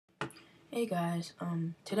Hey guys,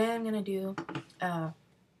 today I'm gonna do a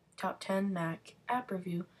top 10 Mac app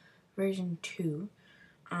review, version 2.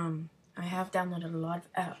 I have downloaded a lot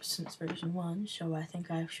of apps since version 1, so I think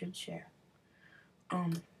I should share.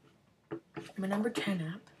 My number 10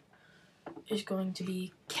 app is going to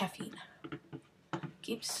be Caffeine.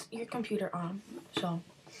 Keeps your computer on, so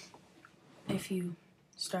if you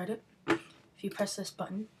start it, if you press this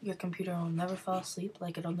button, your computer will never fall asleep,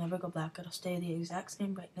 like it'll never go black, it'll stay the exact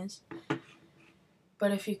same brightness.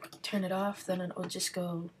 But if you turn it off, then it will just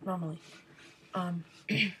go normally.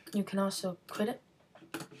 You can also quit it.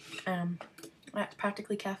 That's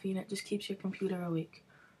practically caffeine. It just keeps your computer awake.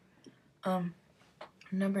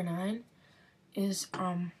 Number 9 is,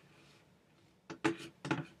 where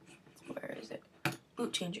is it?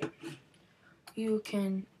 Boot Changer. You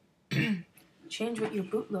can change what your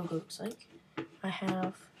boot logo looks like. I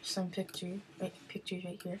have some pictures right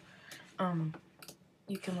here.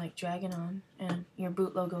 You can like drag it on, and your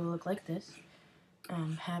boot logo will look like this.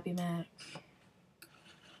 Happy Mac.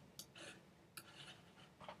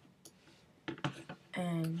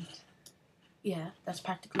 And yeah, that's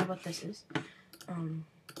practically what this is.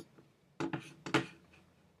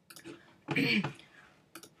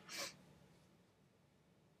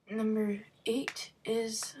 Number 8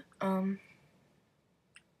 is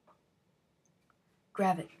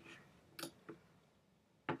Gravit.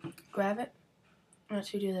 Gravit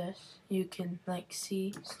lets you do this. You can like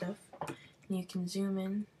see stuff. You can zoom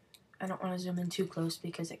in. I don't want to zoom in too close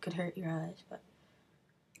because it could hurt your eyes, but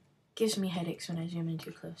it gives me headaches when I zoom in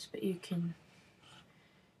too close. But you can.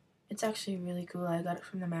 It's actually really cool. I got it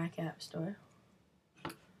from the Mac App Store.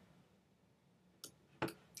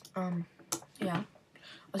 Yeah.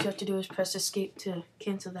 All you have to do is press escape to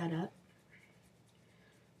cancel that out.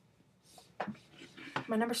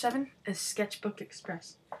 My number 7 is Sketchbook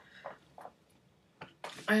Express.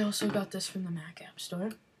 I also got this from the Mac App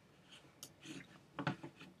Store.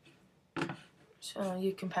 So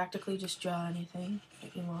you can practically just draw anything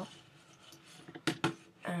that you want.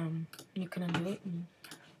 You can undo it and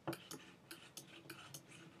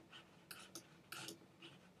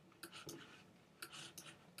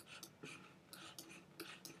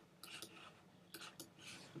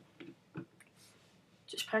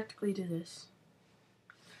just practically do this.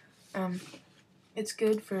 It's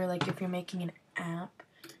good for like if you're making an app,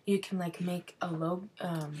 you can like make a logo,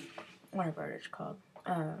 whatever it's called,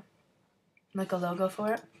 like a logo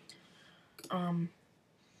for it.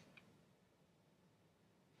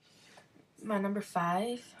 My number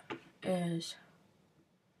 5 is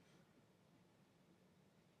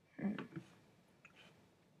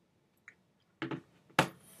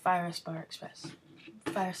Virus Barrier Express.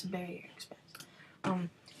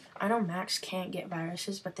 I know Macs can't get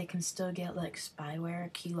viruses, but they can still get like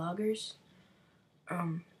spyware keyloggers.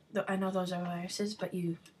 I know those are viruses, but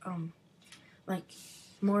like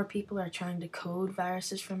more people are trying to code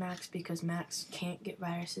viruses for Macs because Macs can't get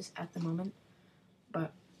viruses at the moment.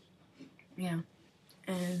 But yeah,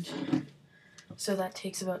 and so that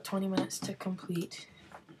takes about 20 minutes to complete,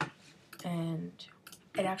 and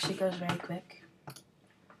it actually goes very quick.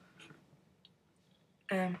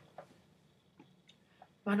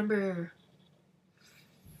 My number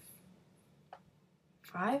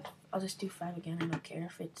 5, I'll just do 5 again. I don't care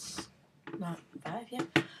if it's not 5 yet.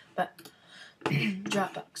 But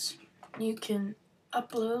Dropbox. You can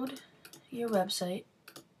upload your website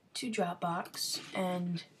to Dropbox,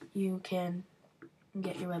 and you can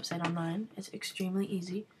get your website online. It's extremely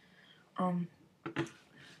easy.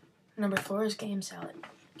 Number 4 is GameSalad.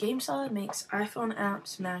 GameSalad makes iPhone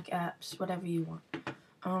apps, Mac apps, whatever you want.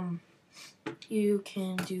 You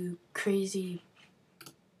can do crazy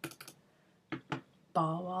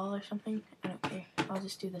ball wall or something. I don't care. I'll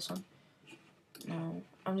just do this one. No,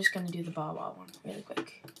 I'm just going to do the ball wall one really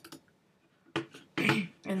quick.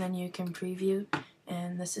 And then you can preview,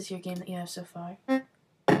 and this is your game that you have so far.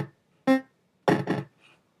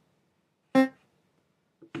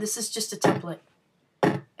 This is just a template,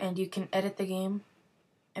 and you can edit the game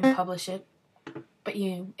and publish it, but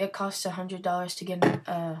it costs $100 to get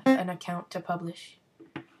an account to publish.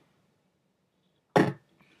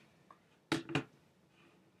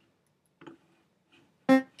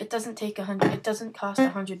 It doesn't cost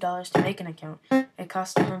 $100 to make an account. It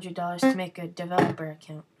costs $100 to make a developer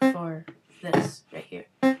account for this right here.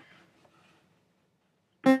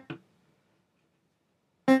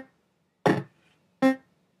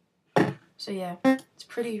 So yeah, it's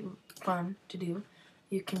pretty fun to do.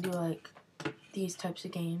 You can do like these types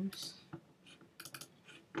of games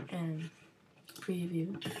and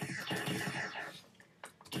preview.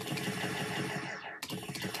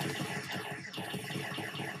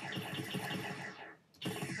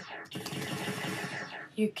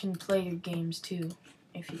 you can play your games too,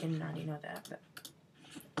 if you didn't already know that. But,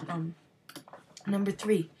 number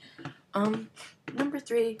 3. Number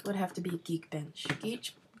 3 would have to be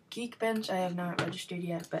Geekbench. Geekbench I have not registered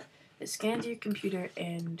yet, but it scans your computer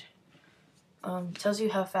and tells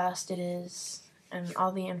you how fast it is and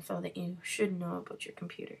all the info that you should know about your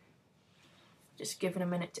computer. Just give it a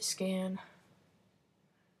minute to scan.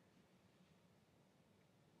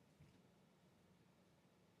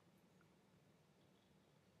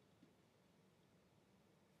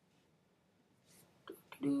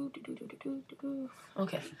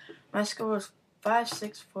 Okay, my score was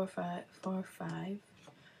 56445.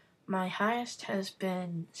 My highest has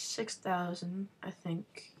been 6,000, I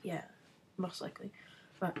think. Yeah, most likely.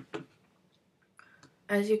 But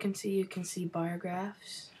as you can see bar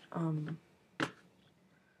graphs.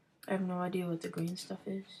 I have no idea what the green stuff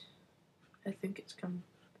is. I think it's come.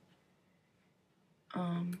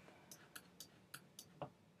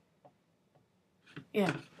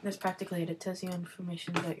 Yeah, that's practically it. It tells you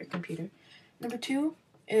information about your computer. Number 2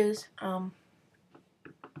 is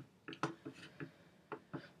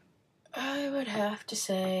I would have to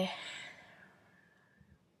say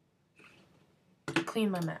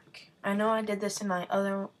clean my Mac. I know I did this in my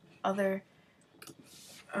other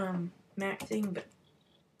Mac thing, but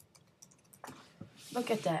look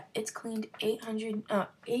at that. It's cleaned 8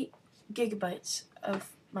 gigabytes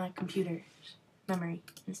of my computer's memory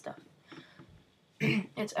and stuff.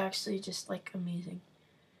 It's actually just like amazing.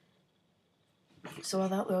 So while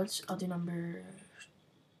that loads, I'll do number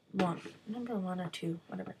 1 or 2,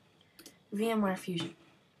 whatever. VMware Fusion.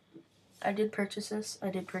 I did purchase this.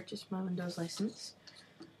 I did purchase my Windows license.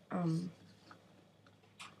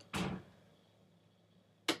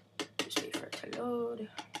 Just wait for it to load.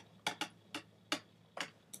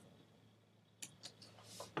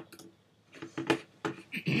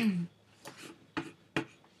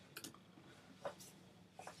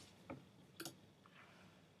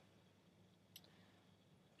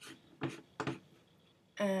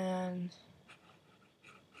 And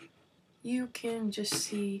you can just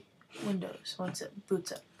see Windows once it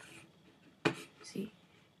boots up. See?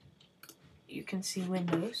 You can see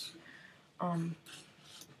Windows.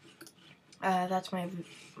 That's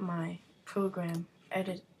my program,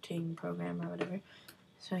 editing program or whatever.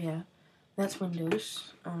 So yeah, that's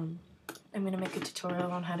Windows. I'm gonna make a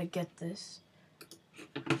tutorial on how to get this.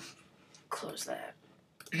 Close that.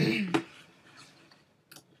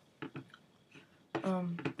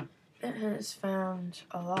 It has found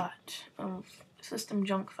a lot of system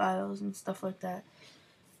junk files and stuff like that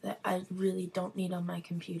that I really don't need on my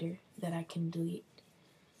computer that I can delete.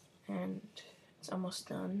 And it's almost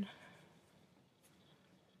done.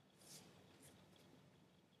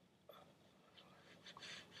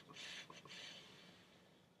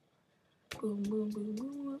 Boom, boom, boom,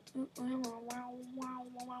 boom.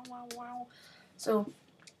 So,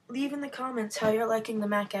 leave in the comments how you're liking the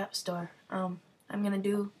Mac App Store. I'm gonna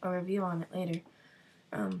do a review on it later.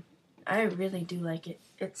 I really do like it.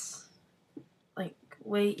 It's like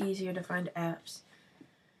way easier to find apps,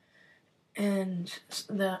 and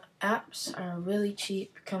the apps are really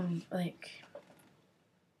cheap. Like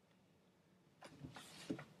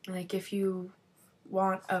if you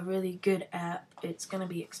want a really good app, it's gonna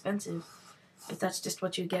be expensive, but that's just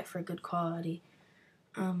what you get for good quality.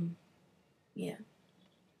 Yeah.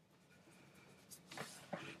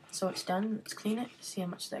 So it's done. Let's clean it. See how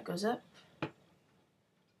much that goes up.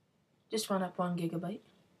 Just went up 1 gigabyte.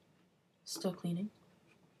 Still cleaning.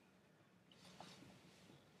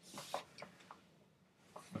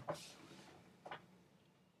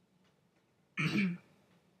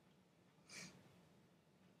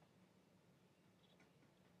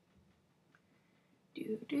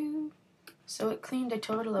 So it cleaned a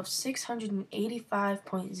total of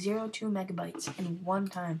 685.02 megabytes in one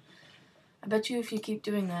time. I bet you if you keep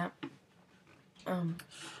doing that,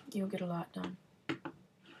 you'll get a lot done.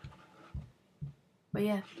 But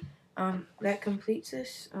yeah, that completes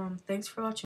this. Thanks for watching.